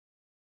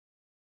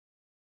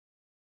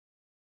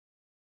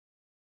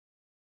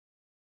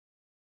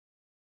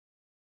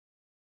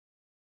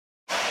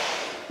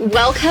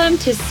Welcome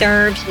to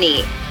Served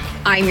Neat.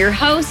 I'm your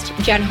host,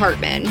 Jen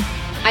Hartman.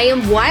 I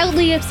am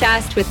wildly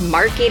obsessed with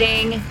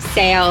marketing,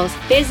 sales,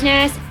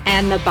 business,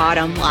 and the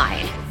bottom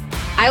line.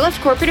 I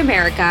left corporate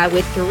America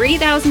with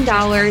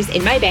 $3,000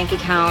 in my bank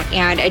account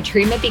and a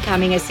dream of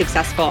becoming a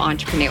successful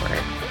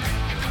entrepreneur.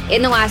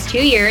 In the last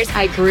 2 years,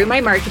 I grew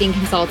my marketing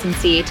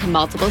consultancy to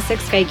multiple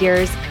six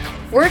figures,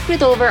 worked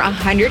with over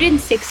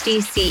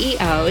 160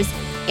 CEOs,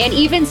 and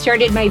even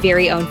started my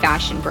very own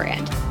fashion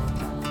brand.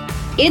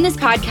 In this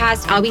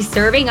podcast, I'll be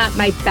serving up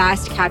my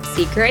best kept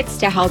secrets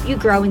to help you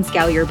grow and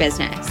scale your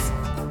business.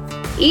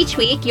 Each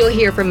week, you'll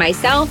hear from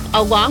myself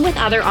along with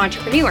other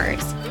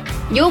entrepreneurs.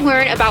 You'll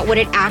learn about what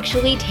it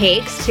actually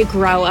takes to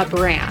grow a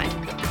brand,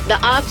 the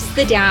ups,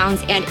 the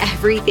downs, and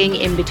everything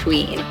in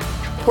between.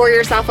 Pour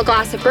yourself a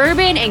glass of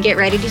bourbon and get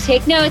ready to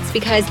take notes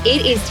because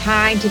it is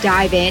time to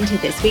dive into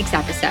this week's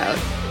episode.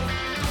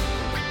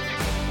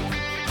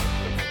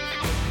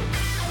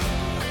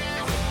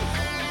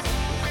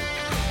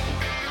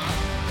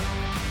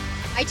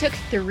 I took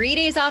 3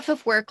 days off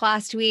of work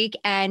last week,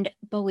 and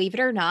believe it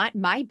or not,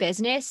 my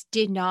business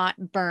did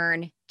not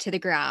burn to the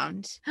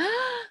ground.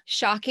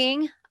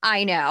 Shocking,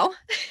 I know.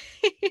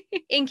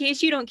 In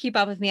case you don't keep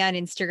up with me on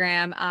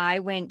Instagram, I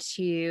went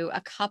to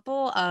a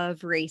couple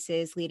of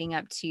races leading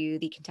up to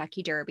the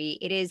Kentucky Derby.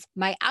 It is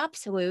my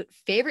absolute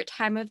favorite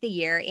time of the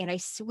year, and I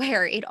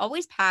swear it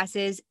always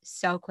passes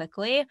so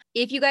quickly.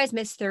 If you guys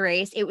missed the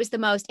race, it was the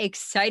most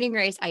exciting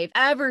race I've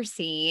ever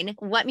seen.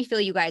 Let me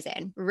fill you guys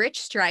in.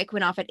 Rich Strike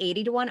went off at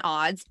 80-1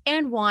 odds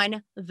and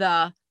won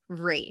the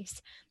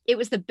race. It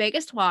was the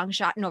biggest long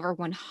shot in over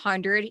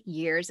 100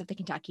 years of the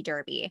Kentucky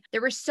Derby. There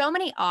were so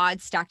many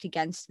odds stacked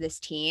against this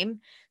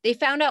team. They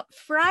found out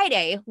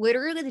Friday,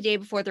 literally the day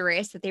before the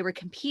race, that they were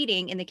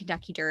competing in the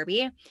Kentucky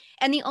Derby.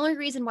 And the only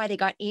reason why they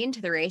got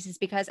into the race is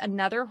because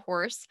another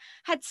horse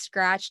had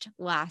scratched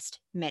last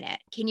minute.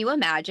 Can you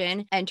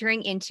imagine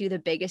entering into the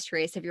biggest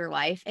race of your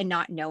life and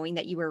not knowing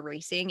that you were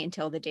racing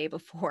until the day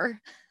before?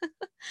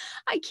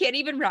 I can't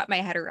even wrap my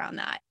head around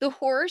that. The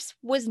horse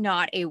was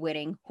not a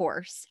winning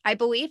horse. I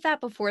believe that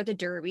before the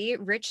Derby,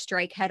 Rich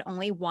Strike had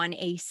only won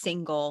a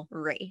single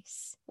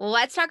race.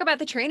 Let's talk about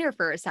the trainer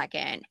for a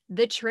second.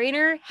 The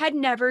trainer had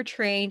never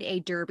trained a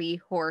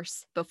Derby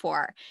horse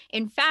before.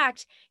 In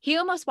fact, he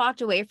almost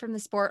walked away from the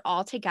sport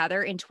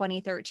altogether in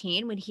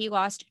 2013 when he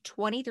lost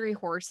 23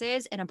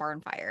 horses in a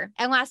barn fire.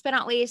 And last but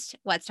not least,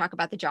 let's talk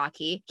about the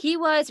jockey. He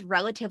was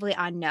relatively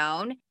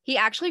unknown. He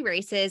actually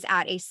races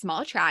at a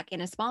small track in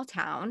a small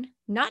town,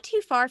 not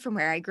too far from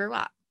where I grew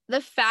up.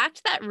 The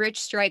fact that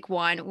Rich Strike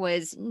won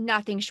was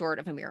nothing short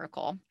of a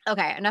miracle.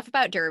 Okay, enough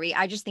about Derby.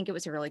 I just think it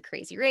was a really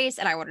crazy race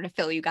and I wanted to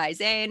fill you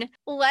guys in.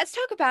 Let's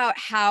talk about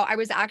how I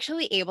was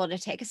actually able to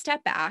take a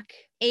step back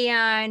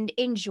and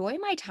enjoy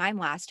my time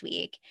last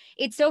week.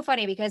 It's so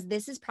funny because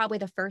this is probably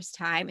the first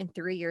time in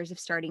 3 years of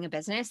starting a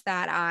business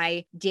that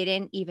I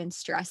didn't even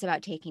stress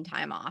about taking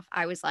time off.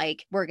 I was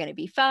like, we're going to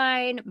be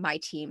fine. My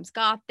team's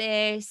got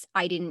this.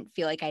 I didn't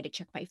feel like I had to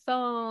check my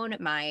phone,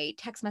 my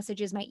text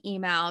messages, my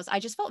emails. I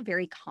just felt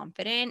very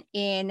confident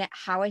in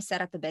how I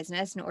set up the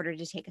business in order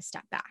to take a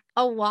step back.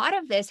 A lot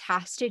of this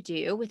has to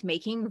do with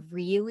making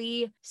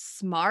really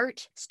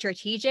smart,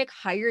 strategic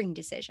hiring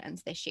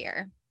decisions this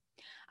year.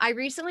 I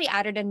recently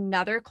added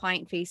another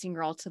client-facing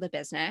role to the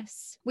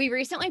business. We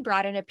recently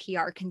brought in a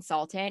PR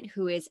consultant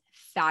who is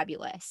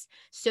fabulous.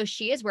 So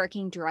she is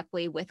working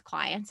directly with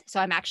clients. So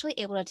I'm actually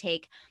able to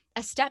take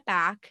a step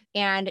back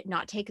and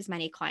not take as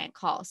many client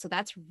calls. So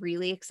that's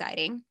really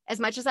exciting. As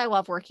much as I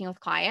love working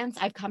with clients,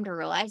 I've come to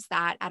realize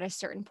that at a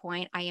certain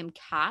point, I am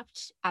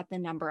capped at the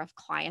number of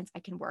clients I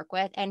can work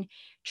with. And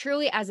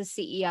truly, as a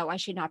CEO, I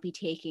should not be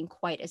taking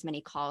quite as many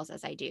calls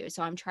as I do.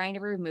 So I'm trying to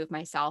remove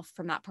myself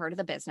from that part of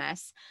the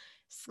business.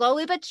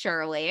 Slowly but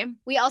surely.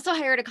 We also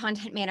hired a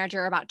content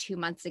manager about 2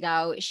 months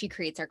ago. She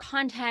creates our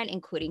content,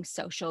 including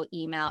social,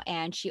 email,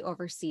 and she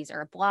oversees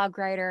our blog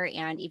writer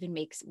and even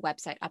makes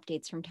website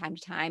updates from time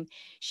to time.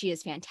 She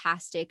is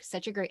fantastic,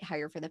 such a great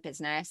hire for the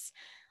business.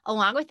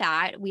 Along with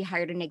that, we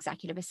hired an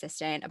executive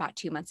assistant about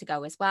 2 months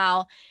ago as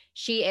well.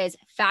 She is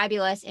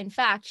fabulous. In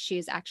fact, she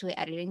is actually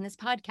editing this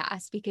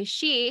podcast because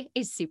she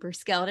is super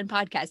skilled in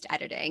podcast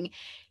editing.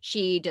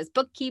 She does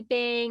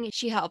bookkeeping.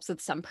 She helps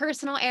with some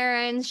personal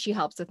errands. She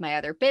helps with my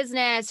other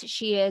business.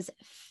 She is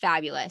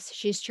fabulous.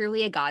 She's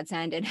truly a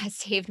godsend and has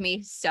saved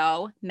me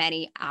so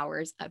many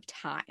hours of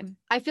time.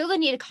 I feel the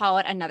need to call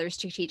it another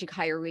strategic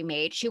hire we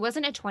made. She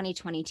wasn't a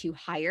 2022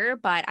 hire,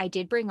 but I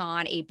did bring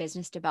on a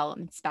business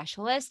development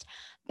specialist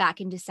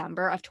back in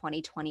December of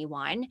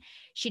 2021.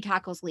 She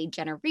tackles lead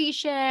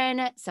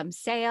generation, some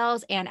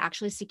sales, and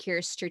actually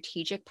secures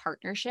strategic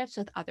partnerships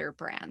with other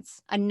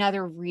brands.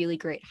 Another really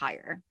great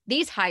hire.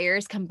 These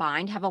hires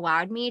combined have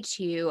allowed me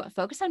to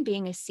focus on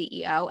being a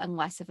CEO and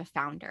less of a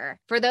founder.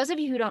 For those of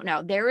you who don't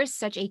know, there is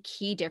such a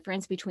key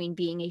difference between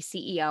being a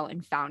CEO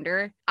and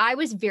founder. I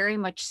was very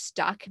much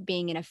stuck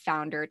being in a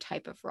founder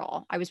type of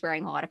role. I was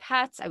wearing a lot of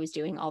hats. I was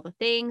doing all the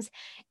things,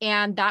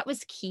 and that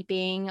was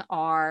keeping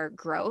our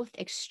growth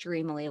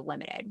extremely extremely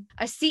limited.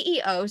 A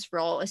CEO's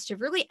role is to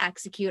really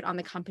execute on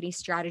the company's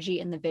strategy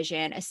and the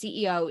vision. A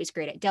CEO is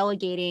great at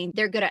delegating.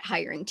 They're good at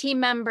hiring team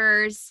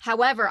members.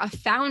 However, a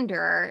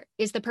founder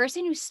is the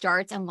person who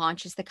starts and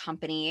launches the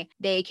company.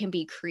 They can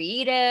be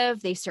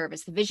creative. They serve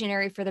as the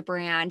visionary for the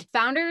brand.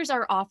 Founders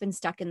are often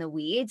stuck in the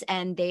weeds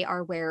and they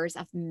are wearers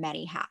of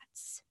many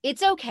hats.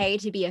 It's okay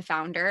to be a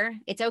founder.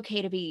 It's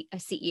okay to be a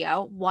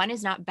CEO. One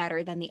is not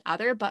better than the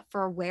other, but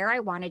for where I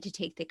wanted to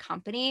take the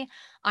company,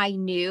 I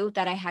knew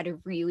that I had to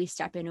really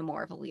step into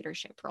more of a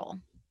leadership role.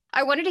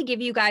 I wanted to give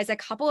you guys a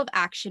couple of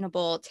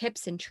actionable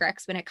tips and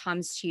tricks when it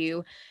comes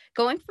to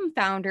going from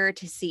founder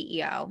to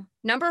CEO.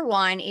 Number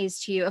one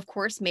is to, of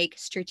course, make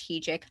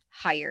strategic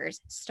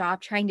hires. Stop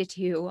trying to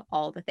do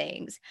all the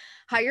things.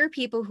 Hire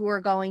people who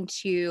are going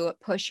to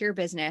push your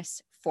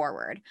business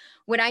forward.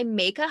 When I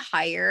make a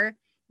hire,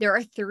 there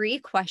are 3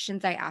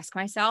 questions I ask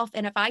myself.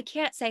 And if I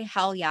can't say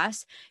hell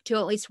yes to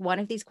at least one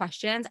of these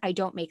questions, I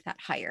don't make that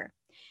hire.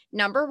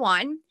 Number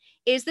one,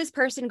 is this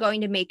person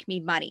going to make me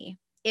money?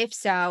 If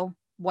so,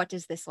 what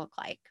does this look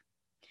like?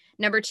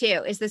 Number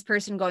 2, is this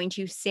person going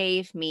to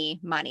save me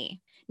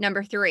money?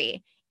 Number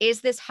 3, is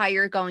this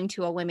hire going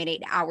to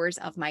eliminate hours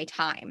of my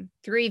time?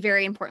 3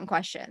 very important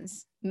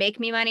questions.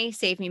 Make me money,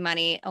 save me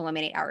money,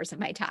 eliminate hours of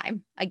my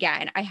time.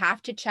 Again, I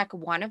have to check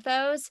one of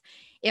those.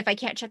 If I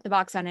can't check the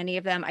box on any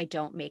of them, I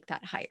don't make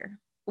that hire.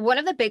 One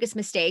of the biggest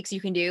mistakes you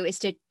can do is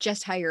to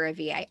just hire a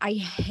VA. I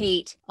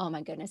hate when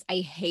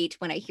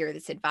I hear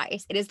this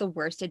advice. It is the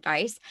worst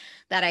advice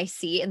that I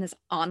see in this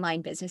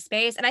online business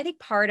space. And I think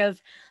part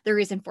of the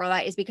reason for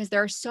that is because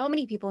there are so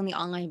many people in the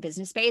online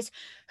business space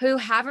who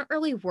haven't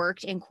really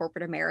worked in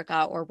corporate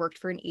America or worked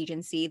for an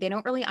agency. They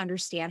don't really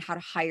understand how to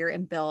hire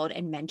and build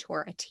and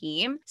mentor a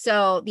team.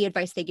 So the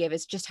advice they give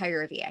is just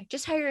hire a VA.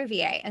 Just hire a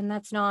VA. And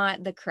that's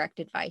not the correct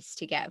advice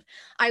to give.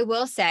 I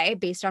will say,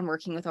 based on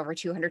working with over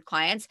 200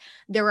 clients,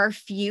 there are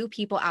few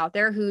people out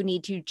there who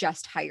need to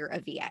just hire a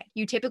VA.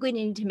 You typically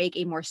need to make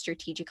a more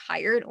strategic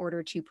hire in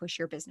order to push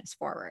your business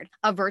forward.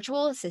 A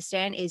virtual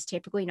assistant is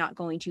typically not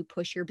going to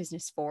push your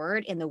business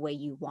forward in the way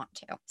you want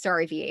to.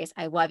 Sorry, VAs,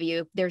 I love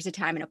you. There's a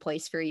time and a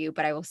place for you,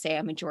 but I will say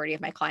a majority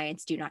of my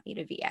clients do not need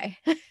a VA.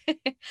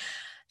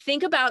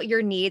 Think about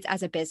your needs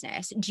as a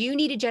business. Do you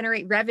need to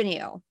generate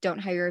revenue? Don't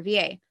hire a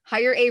VA.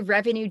 Hire a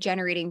revenue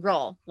generating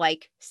role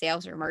like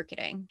sales or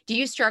marketing. Do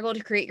you struggle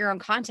to create your own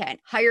content?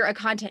 Hire a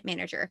content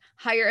manager.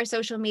 Hire a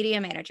social media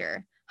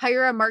manager.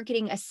 Hire a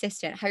marketing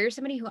assistant. Hire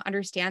somebody who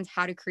understands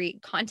how to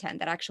create content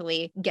that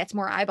actually gets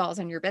more eyeballs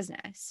on your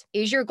business.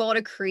 Is your goal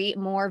to create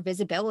more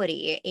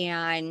visibility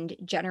and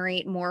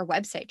generate more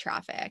website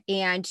traffic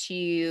and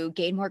to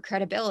gain more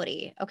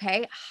credibility?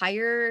 Okay,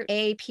 hire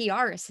a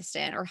PR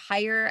assistant or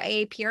hire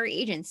a PR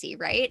agency,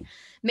 right?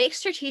 Make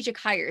strategic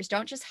hires.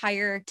 Don't just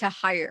hire to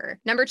hire.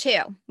 Number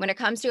 2, when it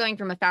comes to going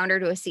from a founder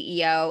to a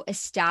CEO,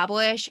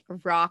 establish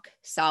rock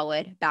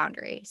solid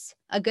boundaries.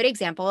 A good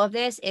example of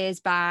this is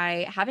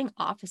by having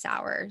office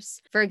hours.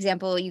 For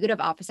example, you could have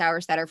office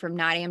hours that are from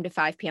 9 a.m. to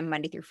 5 p.m.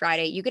 Monday through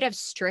Friday. You could have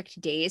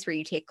strict days where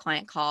you take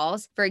client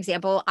calls. For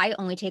example, I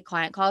only take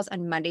client calls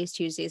on Mondays,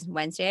 Tuesdays, and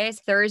Wednesdays.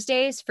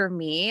 Thursdays for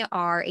me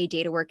are a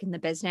day to work in the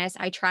business.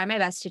 I try my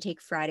best to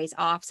take Fridays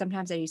off.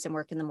 Sometimes I do some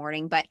work in the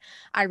morning, but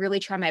I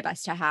really try my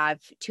best to have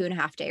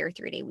 2.5-day or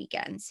 3-day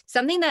weekends.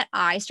 Something that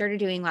I started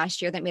doing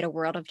last year that made a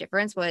world of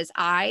difference was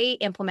I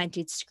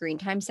implemented screen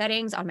time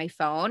settings on my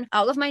phone.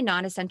 All of my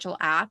non-essential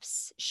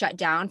apps shut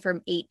down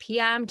from 8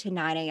 p.m. to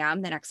 9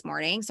 a.m. the next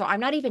morning. So I'm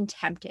not even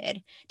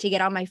tempted to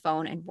get on my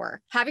phone and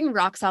work. Having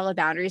rock solid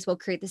boundaries will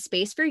create the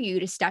space for you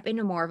to step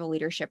into more of a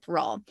leadership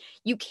role.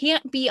 You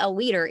can't be a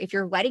leader if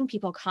you're letting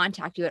people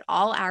contact you at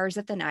all hours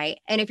of the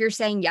night. And if you're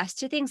saying yes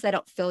to things that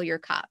don't fill your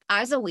cup.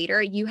 As a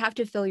leader, you have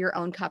to fill your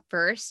own cup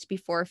first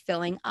before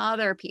filling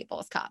other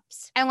people's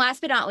cups. And last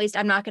but not least,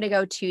 I'm not going to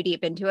go too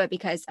deep into it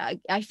because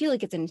I feel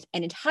like it's an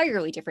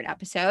entirely different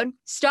episode.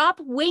 Stop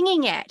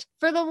winging it.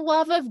 For the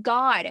love of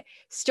God,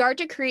 start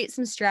to create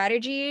some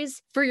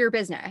strategies for your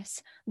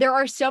business. There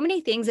are so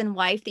many things in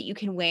life that you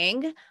can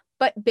wing,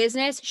 but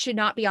business should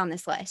not be on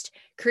this list.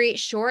 Create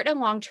short and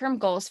long-term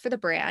goals for the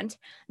brand,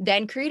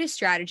 then create a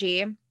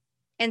strategy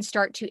and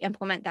start to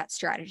implement that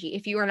strategy.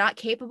 If you are not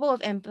capable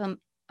of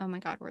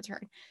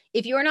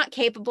If you are not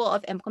capable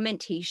of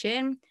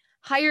implementation,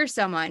 hire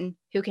someone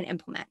who can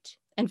implement.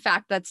 In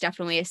fact, that's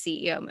definitely a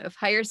CEO move.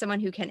 Hire someone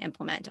who can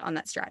implement on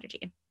that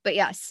strategy. But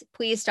yes,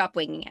 please stop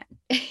winging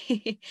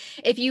it.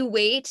 If you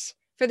wait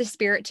for the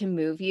spirit to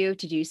move you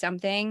to do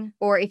something,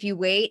 or if you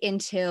wait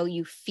until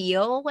you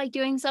feel like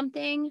doing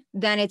something,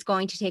 then it's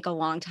going to take a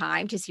long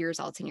time to see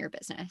results in your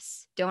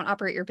business. Don't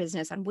operate your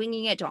business on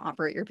winging it. Don't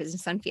operate your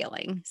business on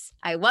feelings.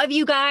 I love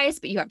you guys,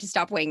 but you have to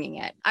stop winging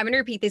it. I'm going to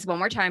repeat this one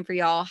more time for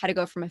y'all, how to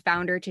go from a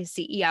founder to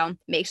CEO.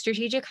 Make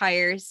strategic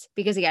hires,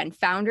 because again,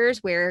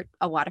 founders wear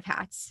a lot of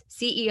hats.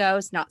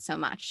 CEOs, not so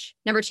much.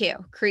 Number 2,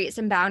 create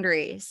some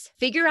boundaries.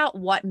 Figure out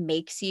what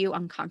makes you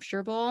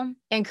uncomfortable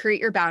and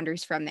create your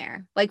boundaries from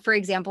there. Like, for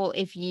example, example,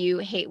 if you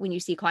hate when you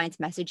see clients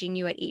messaging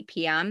you at 8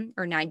 p.m.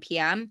 or 9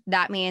 p.m.,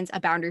 that means a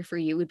boundary for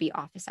you would be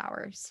office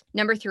hours.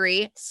 Number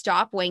 3,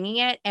 stop winging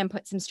it and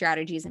put some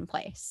strategies in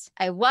place.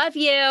 I love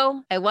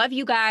you. I love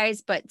you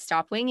guys, but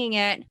stop winging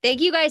it.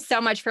 Thank you guys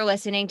so much for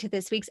listening to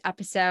this week's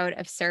episode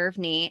of Serve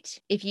Neat.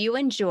 If you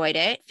enjoyed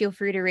it, feel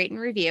free to rate and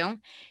review.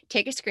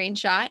 Take a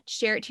screenshot,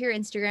 share it to your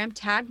Instagram,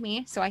 tag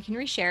me so I can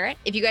reshare it.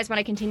 If you guys want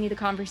to continue the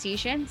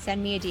conversation,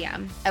 send me a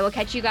DM. I will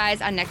catch you guys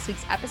on next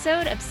week's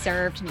episode of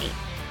Served Neat.